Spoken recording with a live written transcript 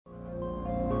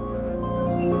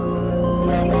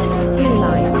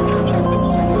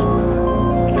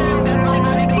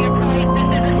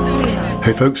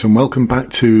Hey folks, and welcome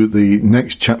back to the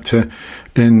next chapter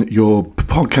in your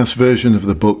podcast version of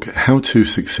the book, How to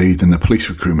Succeed in the Police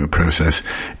Recruitment Process,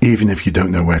 even if you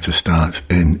don't know where to start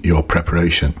in your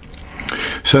preparation.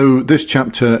 So this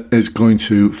chapter is going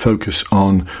to focus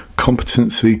on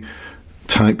competency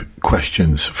type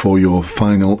questions for your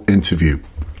final interview.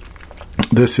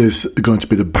 This is going to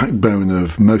be the backbone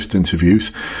of most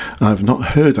interviews. I've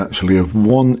not heard actually of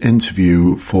one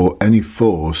interview for any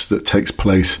force that takes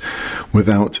place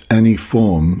without any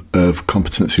form of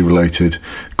competency related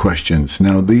questions.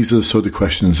 Now, these are the sort of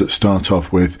questions that start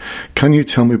off with, can you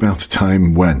tell me about a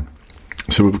time when?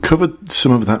 So we've covered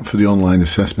some of that for the online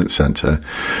assessment centre,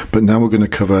 but now we're going to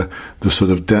cover the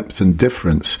sort of depth and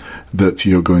difference that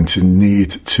you're going to need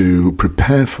to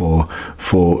prepare for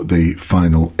the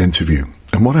final interview.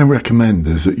 And what I recommend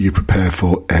is that you prepare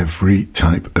for every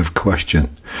type of question.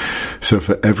 So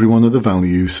for every one of the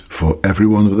values, for every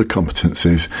one of the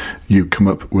competencies, you come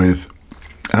up with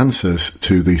answers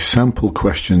to the sample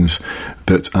questions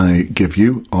that I give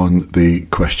you on the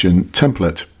question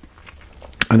template.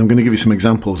 And I'm going to give you some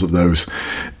examples of those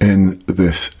in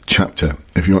this chapter.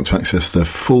 If you want to access the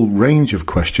full range of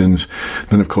questions,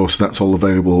 then of course that's all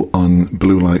available on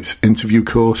Blue Light's interview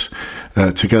course,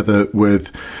 together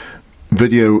with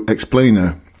video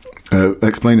explainer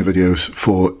videos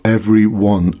for every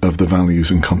one of the values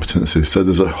and competencies. So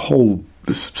there's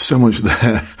so much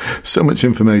there, so much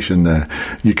information there,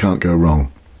 you can't go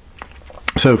wrong.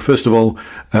 So first of all,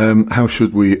 how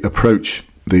should we approach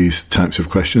these types of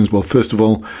questions? Well, first of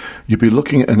all, you'd be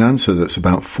looking at an answer that's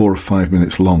about 4 or 5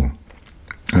 minutes long.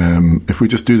 If we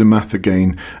just do the math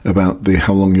again about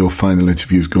how long your final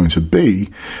interview is going to be,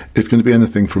 it's going to be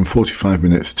anything from 45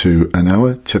 minutes to an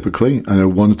hour, typically. I know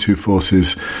one or two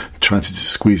forces try to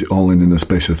squeeze it all in the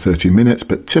space of 30 minutes,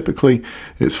 but typically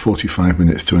it's 45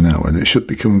 minutes to an hour, and it should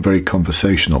become very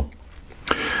conversational.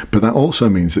 But that also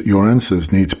means that your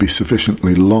answers need to be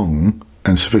sufficiently long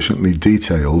and sufficiently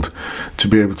detailed to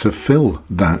be able to fill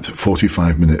that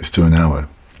 45 minutes to an hour.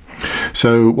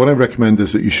 So what I recommend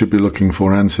is that you should be looking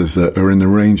for answers that are in the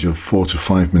range of 4 to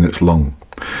 5 minutes long,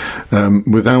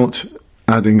 without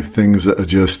adding things that are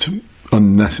just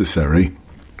unnecessary,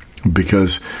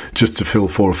 because just to fill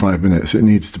 4 or 5 minutes, it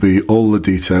needs to be all the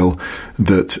detail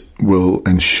that will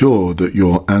ensure that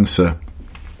your answer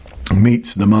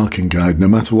meets the marking guide. No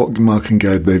matter what marking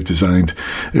guide they've designed,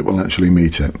 it will actually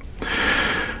meet it.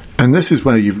 And this is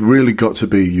where you've really got to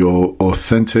be your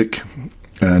authentic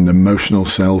and emotional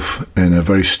self in a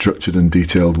very structured and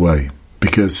detailed way.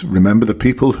 Because remember, the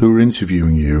people who are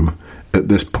interviewing you at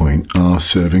this point are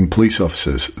serving police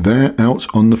officers. They're out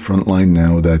on the front line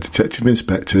now. They're detective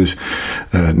inspectors,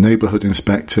 neighbourhood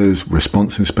inspectors,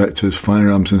 response inspectors,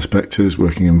 firearms inspectors,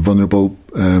 working in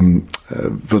working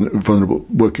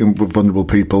with vulnerable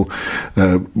people,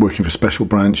 working for special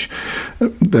branch.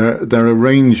 There are a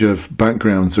range of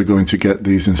backgrounds they're going to get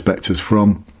these inspectors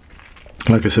from.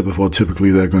 Like I said before,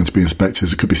 typically they're going to be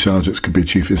inspectors. It could be sergeants, it could be a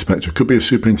chief inspector, it could be a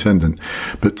superintendent,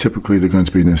 but typically they're going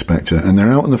to be an inspector. And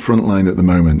they're out on the front line at the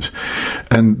moment.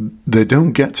 And they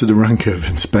don't get to the rank of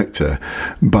inspector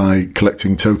by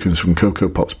collecting tokens from Cocoa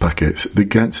Pops packets. They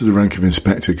get to the rank of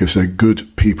inspector because they're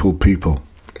good people.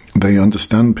 They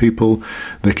understand people.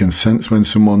 They can sense when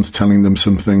someone's telling them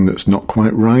something that's not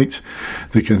quite right.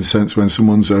 They can sense when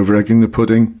someone's over-egging the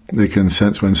pudding. They can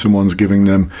sense when someone's giving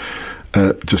them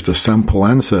just a sample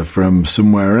answer from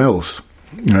somewhere else.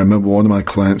 I remember one of my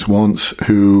clients once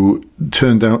who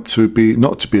turned out to be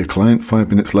not to be a client. 5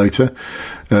 minutes later,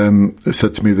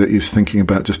 said to me that he's thinking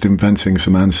about just inventing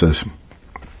some answers.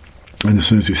 And as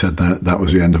soon as he said that, that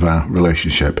was the end of our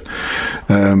relationship.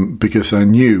 Because I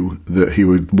knew that he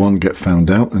would, one, get found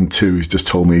out, and two, he's just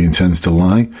told me he intends to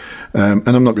lie. And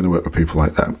I'm not going to work with people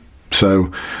like that.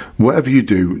 So whatever you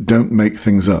do, don't make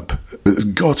things up. It's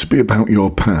got to be about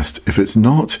your past. If it's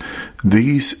not,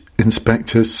 these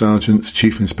inspectors, sergeants,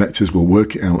 chief inspectors will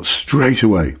work it out straight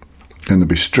away, and they'll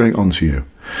be straight onto you,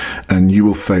 and you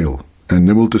will fail, and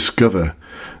they will discover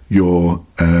your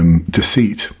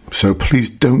deceit. So please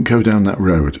don't go down that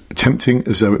road. Tempting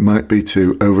as though it might be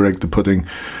to over-egg the pudding,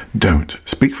 don't.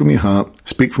 Speak from your heart,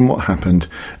 speak from what happened,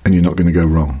 and you're not going to go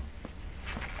wrong.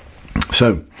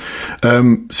 So,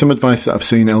 some advice that I've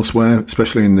seen elsewhere,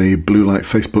 especially in the Blue Light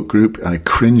Facebook group, I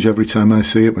cringe every time I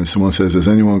see it when someone says, has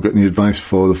anyone got any advice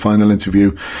for the final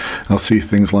interview? I'll see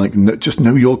things like, just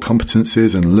know your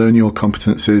competencies and learn your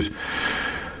competencies.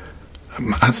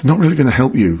 That's not really going to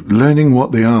help you. Learning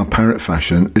what they are, parrot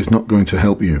fashion, is not going to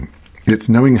help you. It's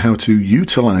knowing how to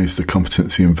utilize the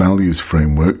competency and values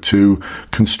framework to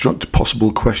construct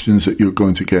possible questions that you're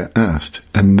going to get asked,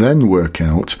 and then work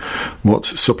out what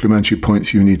supplementary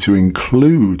points you need to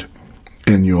include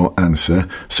in your answer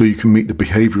so you can meet the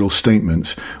behavioural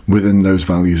statements within those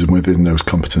values and within those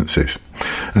competencies.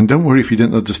 And don't worry if you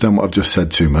didn't understand what I've just said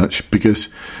too much,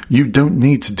 because you don't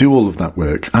need to do all of that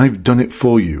work. I've done it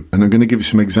for you, and I'm going to give you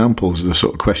some examples of the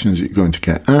sort of questions that you're going to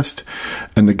get asked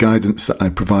and the guidance that I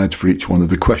provide for each one of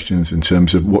the questions in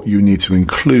terms of what you need to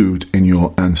include in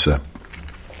your answer.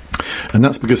 And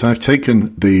that's because I've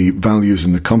taken the values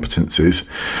and the competencies,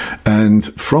 and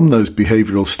from those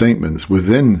behavioural statements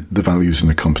within the values and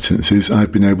the competencies,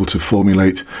 I've been able to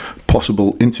formulate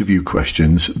possible interview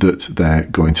questions that they're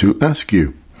going to ask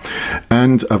you.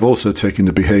 And I've also taken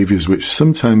the behaviours which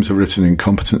sometimes are written in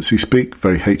competency speak,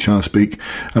 very HR speak.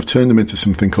 I've turned them into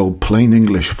something called plain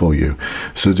English for you,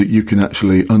 so that you can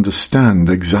actually understand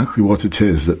exactly what it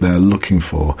is that they're looking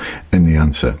for in the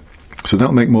answer. So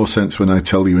that'll make more sense when I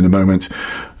tell you in a moment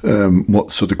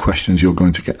what sort of questions you're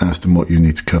going to get asked and what you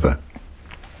need to cover.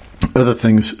 Other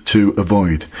things to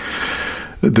avoid.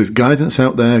 There's guidance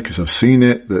out there, because I've seen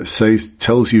it, that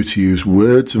tells you to use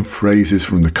words and phrases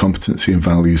from the competency and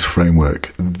values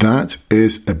framework. That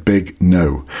is a big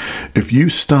no. If you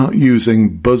start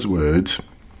using buzzwords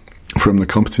from the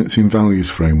competency and values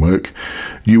framework,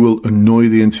 you will annoy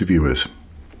the interviewers.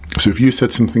 So if you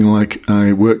said something like,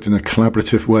 I worked in a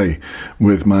collaborative way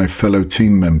with my fellow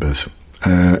team members,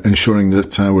 ensuring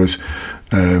that I was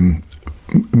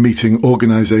meeting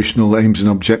organisational aims and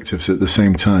objectives at the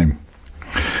same time.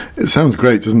 It sounds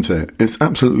great, doesn't it? It's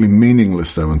absolutely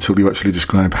meaningless, though, until you actually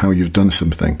describe how you've done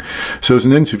something. So as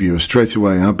an interviewer, straight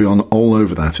away, I'll be on all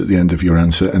over that at the end of your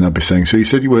answer, and I'll be saying, so you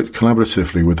said you worked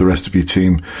collaboratively with the rest of your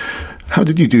team. How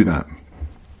did you do that?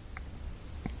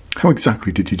 How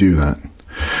exactly did you do that?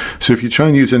 So if you try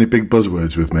and use any big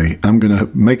buzzwords with me, I'm going to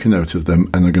make a note of them,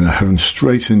 and I'm going to hone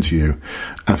straight into you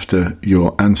after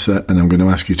your answer, and I'm going to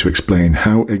ask you to explain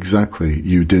how exactly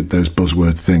you did those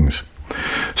buzzword things.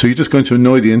 So you're just going to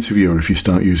annoy the interviewer if you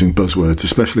start using buzzwords,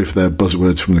 especially if they're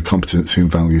buzzwords from the competency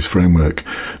and values framework.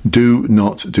 Do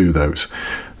not do those.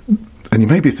 And you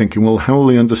may be thinking, well, how will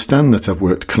they understand that I've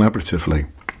worked collaboratively?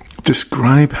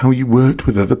 Describe how you worked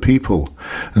with other people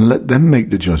and let them make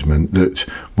the judgment that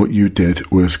what you did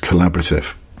was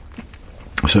collaborative.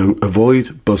 So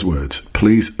avoid buzzwords.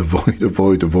 Please avoid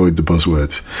the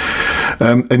buzzwords.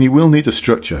 And you will need a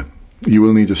structure. You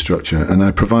will need a structure. And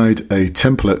I provide a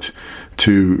template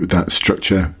to that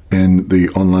structure in the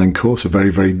online course, a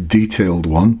very, very detailed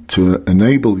one to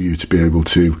enable you to be able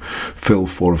to fill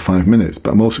 4 or 5 minutes.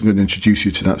 But I'm also going to introduce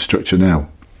you to that structure now.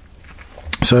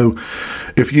 So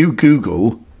if you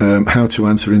Google how to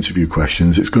answer interview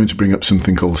questions, it's going to bring up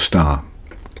something called STAR.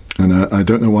 And I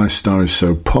don't know why STAR is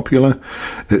so popular.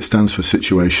 It stands for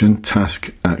situation,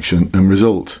 task, action, and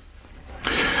result.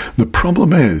 The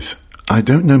problem is, I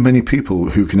don't know many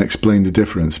people who can explain the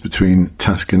difference between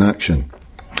task and action.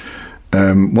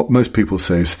 What most people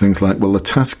say is things like, well, the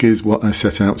task is what I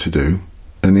set out to do,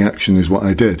 and the action is what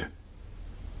I did.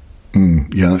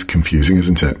 Yeah, that's confusing,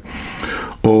 isn't it?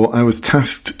 Or I was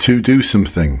tasked to do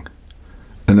something,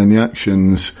 and then the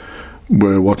actions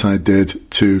were what I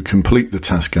did to complete the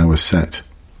task I was set.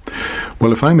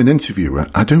 Well, if I'm an interviewer,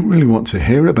 I don't really want to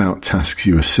hear about tasks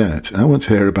you were set. I want to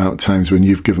hear about times when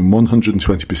you've given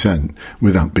 120%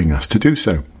 without being asked to do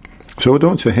so. So I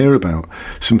don't want to hear about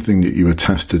something that you were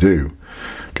tasked to do,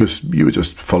 because you were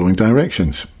just following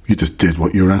directions. You just did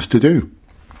what you were asked to do.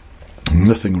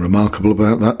 Nothing remarkable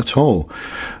about that at all.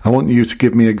 I want you to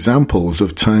give me examples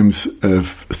of times of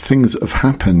things that have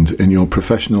happened in your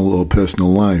professional or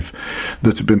personal life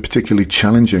that have been particularly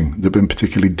challenging, that have been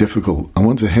particularly difficult. I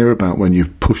want to hear about when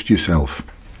you've pushed yourself.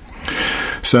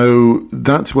 So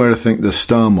that's where I think the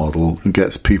STAR model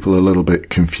gets people a little bit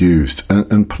confused.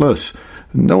 And plus,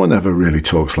 no one ever really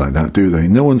talks like that, do they?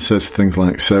 No one says things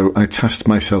like, so I tasked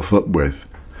myself up with.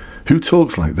 Who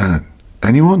talks like that?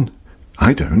 Anyone?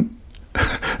 I don't.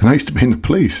 And I used to be in the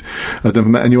police. I've never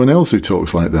met anyone else who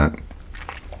talks like that.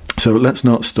 So let's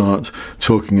not start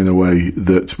talking in a way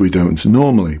that we don't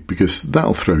normally, because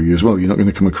that'll throw you as well. You're not going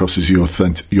to come across as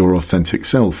your authentic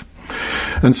self.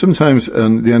 And sometimes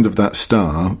at the end of that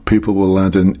STAR, people will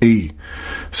add an E.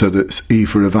 So that's E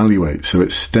for evaluate. So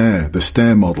it's STARE, the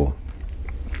STARE model.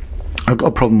 I've got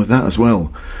a problem with that as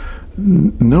well.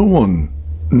 No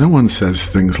one says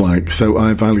things like, so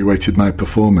I evaluated my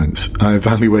performance. I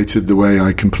evaluated the way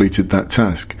I completed that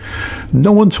task.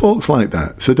 No one talks like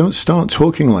that. So don't start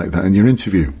talking like that in your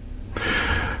interview.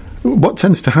 What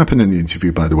tends to happen in the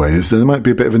interview, by the way, is there might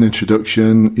be a bit of an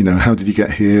introduction, how did you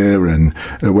get here, and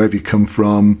where have you come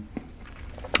from?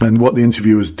 And what the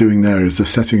interviewer's doing there is they're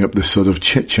setting up this sort of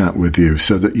chit-chat with you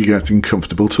so that you're getting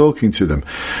comfortable talking to them.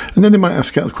 And then they might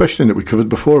ask you a question that we covered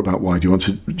before about why do you want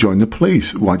to join the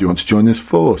police? Why do you want to join this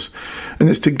force? And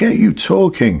it's to get you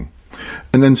talking.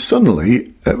 And then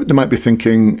suddenly they might be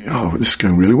thinking, oh, this is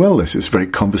going really well, this. It's very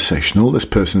conversational. This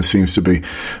person seems to be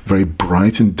very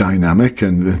bright and dynamic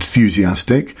and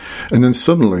enthusiastic. And then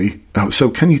suddenly, so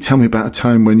can you tell me about a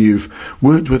time when you've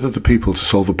worked with other people to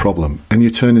solve a problem? And you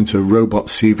turn into robot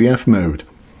CVF mode.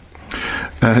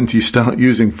 And you start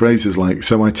using phrases like,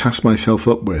 so I tasked myself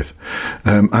up with,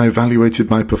 I evaluated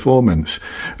my performance.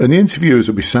 And the interviewers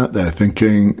will be sat there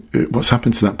thinking, what's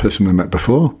happened to that person we met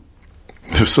before?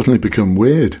 They've suddenly become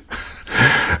weird.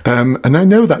 And I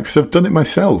know that because I've done it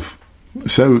myself.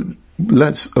 So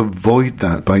let's avoid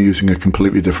that by using a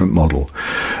completely different model.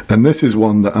 And this is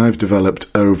one that I've developed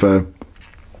over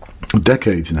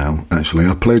decades now, actually.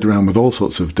 I've played around with all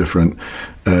sorts of different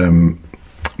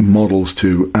models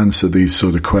to answer these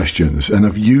sort of questions, and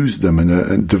I've used them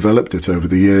and developed it over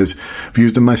the years. I've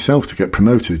used them myself to get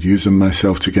promoted, used them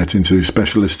myself to get into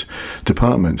specialist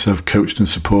departments. I've coached and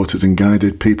supported and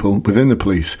guided people within the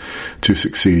police to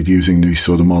succeed using these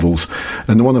sort of models,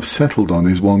 and the one I've settled on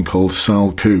is one called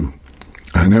SALCOO.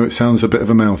 I know it sounds a bit of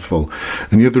a mouthful,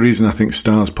 and the other reason I think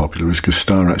STAR's popular is because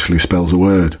STAR actually spells a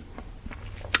word.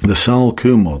 The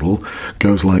SALCOO model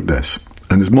goes like this.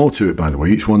 And there's more to it, by the way.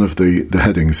 Each one of the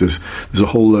headings, there's a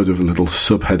whole load of little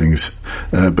subheadings,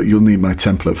 but you'll need my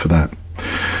template for that.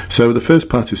 So the first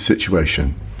part is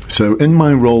situation. So in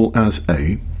my role as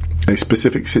a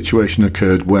specific situation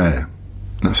occurred where?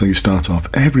 That's how you start off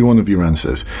every one of your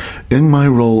answers. In my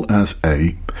role as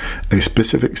a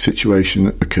specific situation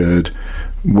occurred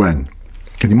when?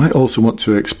 And you might also want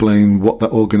to explain what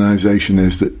that organisation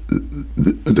is that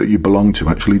you belong to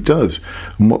actually does,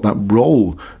 and what that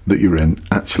role that you're in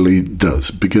actually does,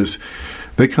 because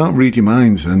they can't read your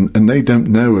minds, and they don't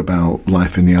know about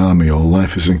life in the army or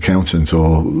life as an accountant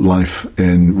or life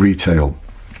in retail.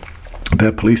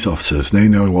 They're police officers. They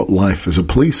know what life as a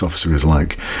police officer is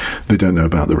like. They don't know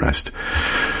about the rest.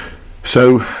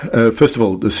 So, first of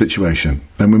all, the situation.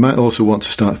 And we might also want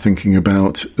to start thinking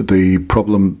about the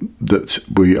problem that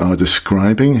we are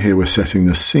describing. Here we're setting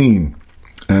the scene.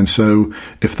 And so,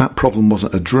 if that problem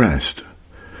wasn't addressed,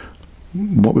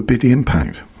 what would be the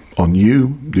impact on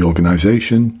you, the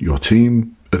organisation, your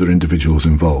team, other individuals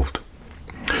involved?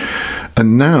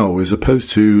 And now, as opposed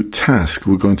to task,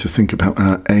 we're going to think about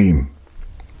our aim.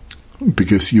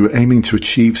 Because you were aiming to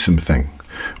achieve something.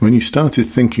 When you started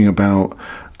thinking about,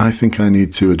 I think I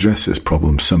need to address this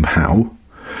problem somehow,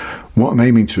 what I'm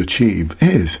aiming to achieve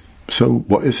is. So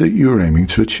what is it you're aiming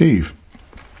to achieve?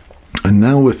 And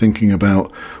now we're thinking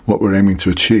about what we're aiming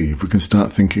to achieve. We can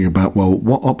start thinking about, well,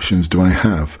 what options do I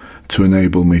have to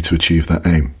enable me to achieve that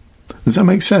aim? Does that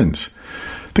make sense?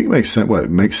 I think it makes sense. Well,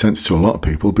 it makes sense to a lot of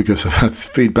people because I've had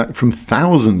feedback from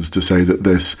thousands to say that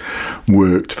this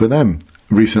worked for them.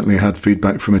 Recently had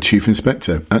feedback from a chief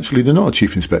inspector. Actually, they're not a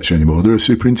chief inspector anymore. They're a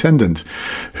superintendent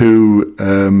who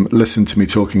listened to me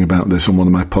talking about this on one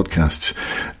of my podcasts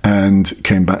and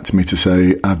came back to me to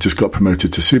say, I've just got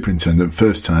promoted to superintendent.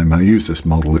 First time I use this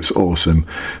model. It's awesome.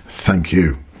 Thank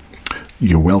you.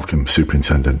 You're welcome,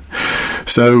 superintendent.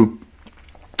 So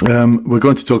we're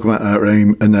going to talk about our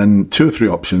aim and then 2 or 3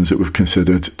 options that we've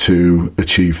considered to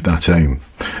achieve that aim.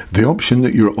 The option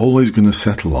that you're always going to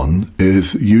settle on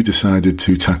is you decided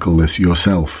to tackle this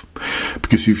yourself.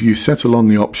 Because if you settle on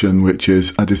the option which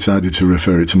is, I decided to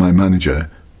refer it to my manager,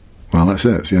 well, that's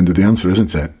it. It's the end of the answer,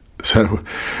 isn't it? So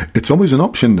it's always an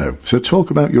option, though. So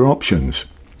talk about your options.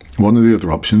 One of the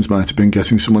other options might have been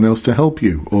getting someone else to help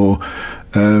you, or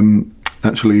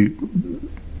actually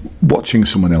watching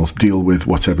someone else deal with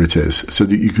whatever it is so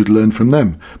that you could learn from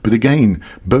them. But again,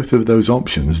 both of those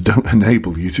options don't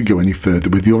enable you to go any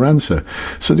further with your answer.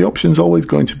 So the option's always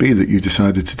going to be that you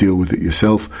decided to deal with it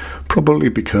yourself, probably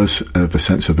because of a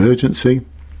sense of urgency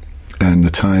and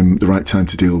the right time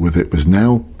to deal with it was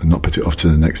now and not put it off to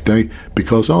the next day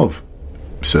because of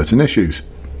certain issues.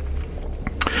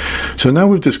 So now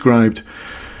we've described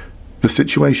the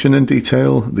situation in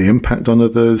detail, the impact on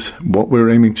others, what we're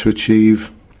aiming to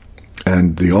achieve,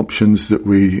 and the options that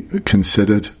we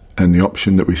considered and the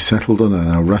option that we settled on and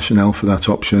our rationale for that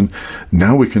option.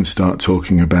 Now we can start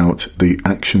talking about the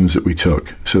actions that we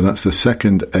took. So that's the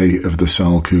second A of the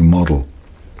SALCOO model.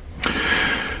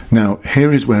 Now,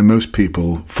 here is where most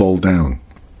people fall down.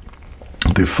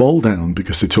 They fall down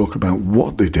because they talk about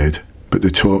what they did, but they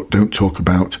don't talk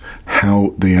about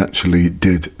how they actually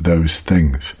did those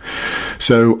things.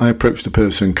 So I approached the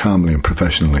person calmly and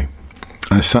professionally.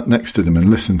 I sat next to them and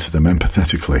listened to them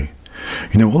empathetically.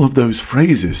 All of those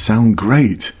phrases sound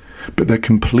great, but they're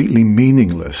completely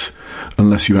meaningless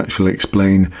unless you actually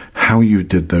explain how you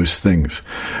did those things.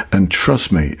 And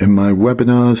trust me, in my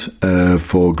webinars,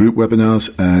 for group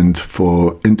webinars and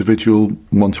for individual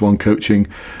one-to-one coaching,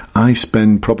 I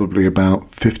spend probably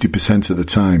about 50% of the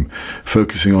time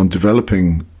focusing on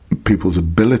developing people's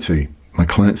ability, my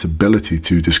clients' ability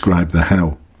to describe the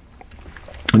how.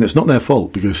 And it's not their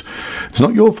fault, because it's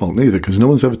not your fault neither, because no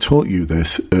one's ever taught you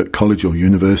this at college or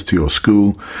university or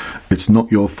school. It's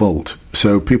not your fault.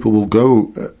 So people will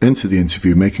go into the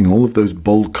interview making all of those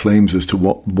bold claims as to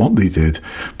what they did,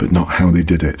 but not how they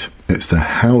did it. It's the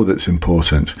how that's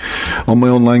important. On my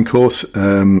online course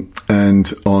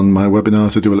and on my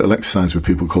webinars, I do a little exercise with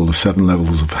people called the 7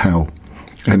 levels of how.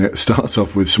 And it starts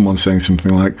off with someone saying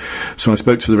something like, so I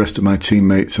spoke to the rest of my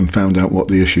teammates and found out what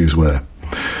the issues were.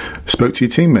 Spoke to your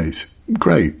teammates.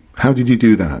 Great. How did you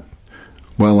do that?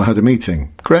 Well, I had a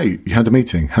meeting. Great. You had a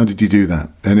meeting. How did you do that?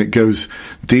 And it goes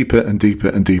deeper and deeper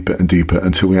and deeper and deeper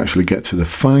until we actually get to the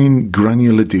fine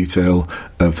granular detail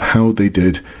of how they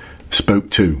spoke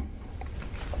to.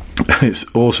 It's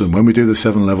awesome. When we do the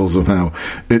 7 levels of how,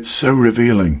 it's so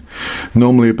revealing.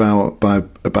 Normally about the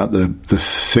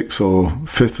 6th or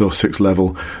 5th or 6th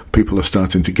level, people are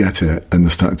starting to get it, and they're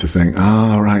starting to think,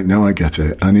 right, now I get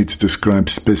it. I need to describe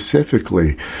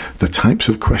specifically the types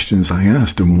of questions I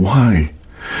asked and why,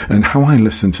 and how I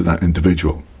listened to that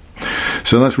individual.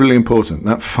 So that's really important.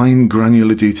 That fine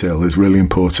granular detail is really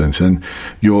important, and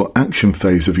your action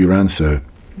phase of your answer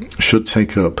should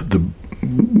take up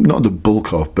not the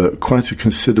bulk of, but quite a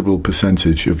considerable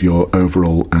percentage of your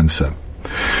overall answer.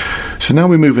 So now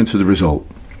we move into the result.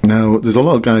 Now, there's a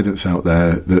lot of guidance out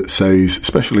there that says,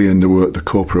 especially in the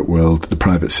corporate world, the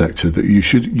private sector, that you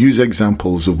should use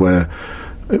examples of where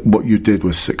what you did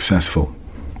was successful.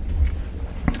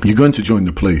 You're going to join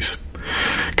the police.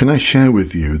 Can I share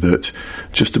with you that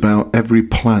just about every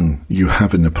plan you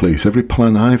have in the police, every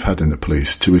plan I've had in the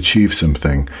police to achieve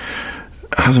something,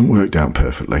 hasn't worked out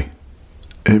perfectly.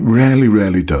 It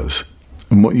rarely does.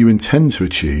 And what you intend to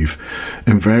achieve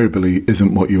invariably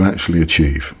isn't what you actually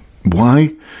achieve.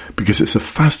 Why? Because it's a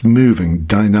fast-moving,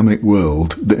 dynamic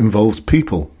world that involves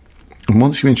people. And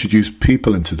once you introduce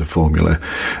people into the formula,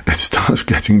 it starts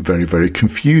getting very, very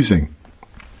confusing.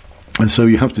 And so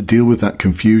you have to deal with that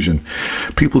confusion.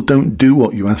 People don't do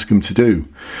what you ask them to do.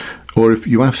 Or if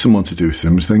you ask someone to do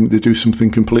something, they do something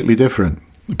completely different.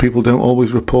 People don't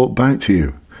always report back to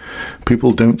you.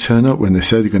 People don't turn up when they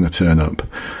say they're going to turn up.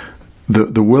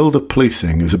 The world of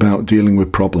policing is about dealing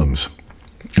with problems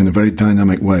in a very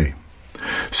dynamic way.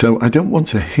 So I don't want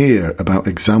to hear about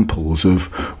examples of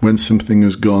when something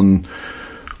has gone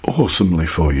awesomely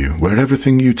for you, where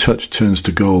everything you touch turns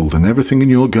to gold and everything in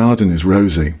your garden is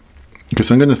rosy.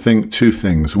 Because I'm going to think 2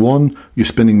 things. 1, you're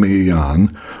spinning me a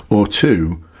yarn, or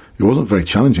 2, it wasn't very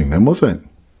challenging then, was it?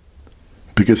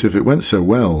 Because if it went so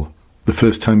well the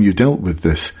first time you dealt with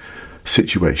this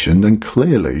situation, then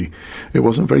clearly it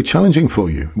wasn't very challenging for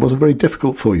you. It wasn't very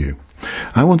difficult for you.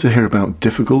 I want to hear about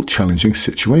difficult, challenging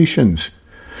situations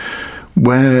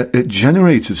where it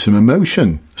generated some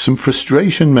emotion, some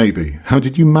frustration maybe. How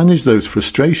did you manage those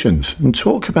frustrations? And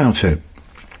talk about it.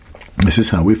 This is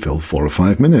how we fill 4 or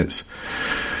 5 minutes.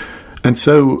 And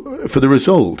so for the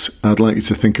result, I'd like you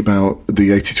to think about the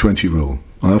 80-20 rule.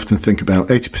 I often think about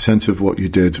 80% of what you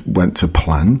did went to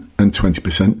plan and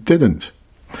 20% didn't.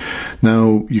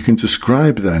 Now, you can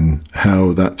describe then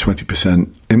how that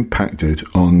 20% impacted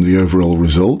on the overall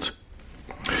result.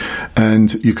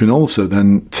 And you can also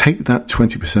then take that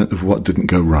 20% of what didn't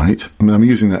go right. I mean, I'm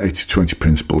using that 80-20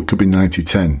 principle. It could be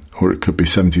 90-10 or it could be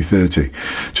 70-30.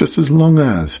 Just as long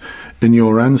as in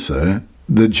your answer,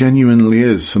 there genuinely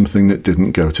is something that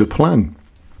didn't go to plan.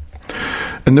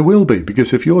 And there will be,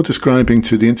 because if you're describing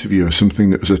to the interviewer something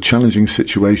that was a challenging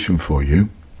situation for you,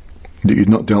 that you'd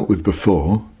not dealt with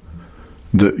before,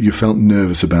 that you felt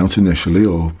nervous about initially,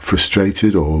 or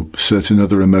frustrated, or certain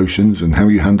other emotions and how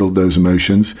you handled those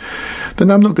emotions, then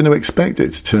I'm not going to expect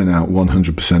it to turn out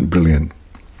 100% brilliant.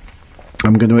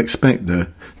 I'm going to expect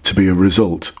there to be a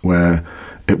result where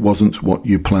it wasn't what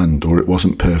you planned or it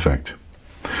wasn't perfect.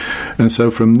 And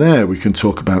so from there we can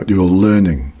talk about your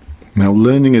learning. Now,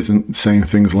 learning isn't saying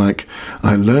things like,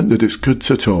 I learned that it's good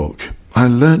to talk. I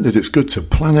learned that it's good to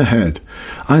plan ahead.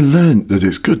 I learned that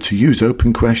it's good to use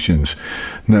open questions.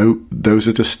 No, those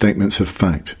are just statements of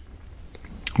fact.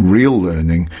 Real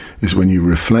learning is when you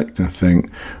reflect and think,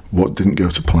 what didn't go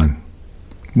to plan?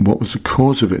 What was the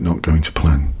cause of it not going to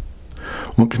plan?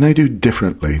 What can I do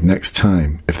differently next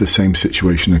time if the same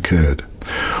situation occurred?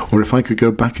 Or if I could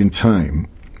go back in time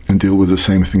and deal with the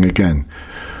same thing again,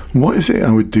 what is it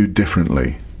I would do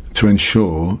differently to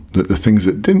ensure that the things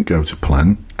that didn't go to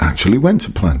plan actually went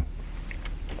to plan?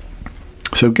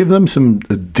 So give them some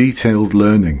detailed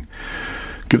learning.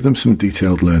 Give them some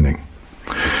detailed learning.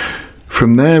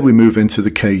 From there, we move into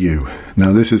the KU.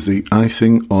 Now, this is the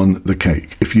icing on the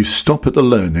cake. If you stop at the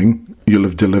learning, you'll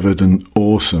have delivered an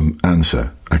awesome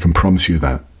answer. I can promise you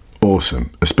that.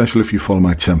 Awesome. Especially if you follow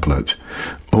my template.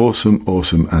 Awesome,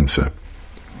 awesome answer.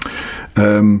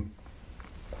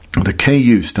 The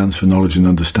KU stands for knowledge and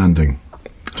understanding.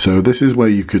 So this is where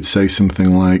you could say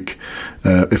something like,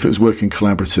 if it was working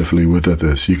collaboratively with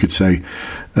others, you could say,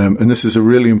 and this is a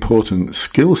really important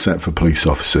skill set for police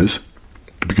officers,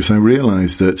 because I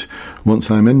realise that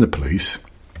once I'm in the police,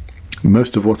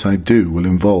 most of what I do will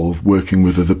involve working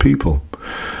with other people,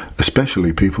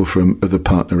 especially people from other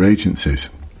partner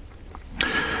agencies.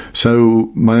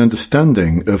 So my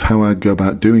understanding of how I'd go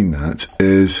about doing that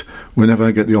is whenever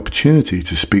I get the opportunity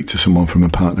to speak to someone from a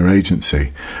partner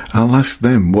agency, I'll ask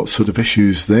them what sort of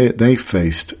issues they are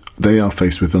faced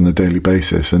with on a daily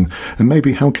basis, and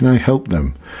maybe how can I help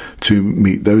them to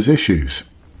meet those issues.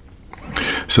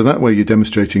 So that way you're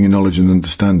demonstrating your knowledge and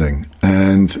understanding.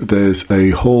 And there's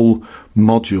a whole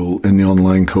module in the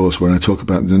online course where I talk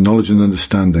about the knowledge and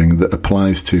understanding that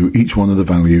applies to each one of the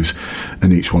values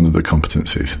and each one of the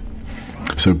competencies.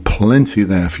 So plenty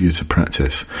there for you to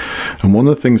practice. And one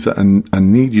of the things that I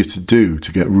need you to do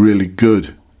to get really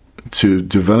good, to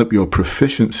develop your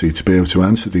proficiency to be able to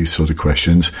answer these sort of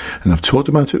questions, and I've talked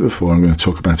about it before, I'm going to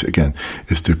talk about it again,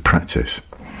 is to practice.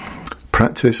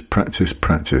 Practice, practice,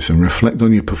 practice, and reflect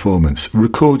on your performance.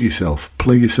 Record yourself,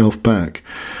 play yourself back,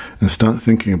 and start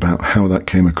thinking about how that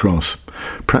came across.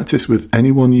 Practice with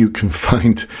anyone you can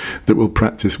find that will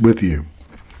practice with you.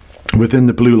 Within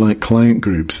the Blue Light client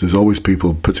groups, there's always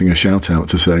people putting a shout out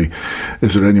to say,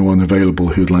 is there anyone available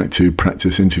who'd like to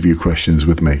practice interview questions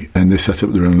with me? And they set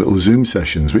up their own little Zoom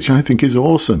sessions, which I think is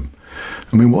awesome.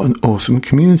 I mean, what an awesome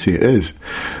community it is.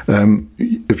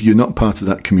 If you're not part of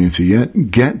that community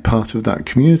yet, get part of that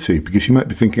community, because you might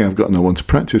be thinking, I've got no one to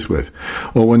practice with.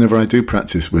 Or whenever I do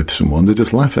practice with someone, they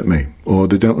just laugh at me, or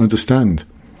they don't understand.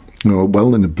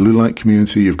 Well, in the Blue Light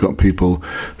community, you've got people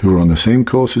who are on the same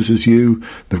courses as you,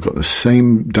 they've got the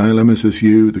same dilemmas as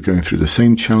you, they're going through the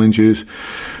same challenges,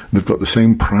 they've got the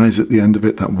same prize at the end of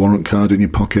it, that warrant card in your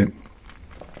pocket.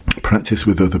 Practice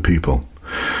with other people.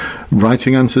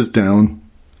 Writing answers down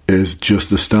is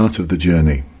just the start of the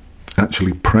journey.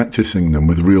 Actually practicing them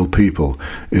with real people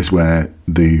is where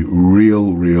the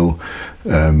real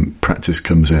practice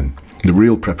comes in. The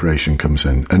real preparation comes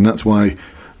in. And that's why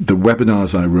the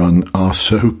webinars I run are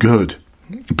so good,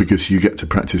 because you get to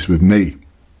practice with me.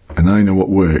 And I know what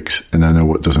works and I know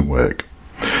what doesn't work.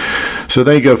 So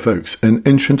there you go, folks. An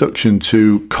introduction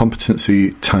to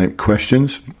competency type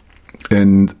questions.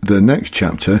 In the next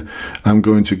chapter, I'm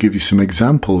going to give you some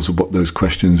examples of what those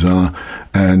questions are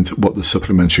and what the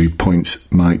supplementary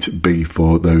points might be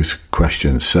for those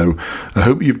questions. So I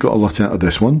hope you've got a lot out of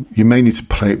this one. You may need to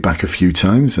play it back a few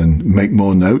times and make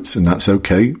more notes, and that's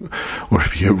okay. Or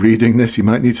if you're reading this, you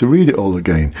might need to read it all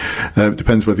again. It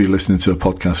depends whether you're listening to a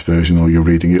podcast version or you're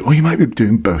reading it, or you might be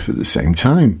doing both at the same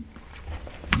time.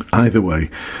 Either way,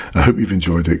 I hope you've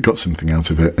enjoyed it, got something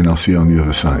out of it, and I'll see you on the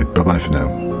other side. Bye-bye for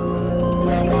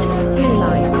now.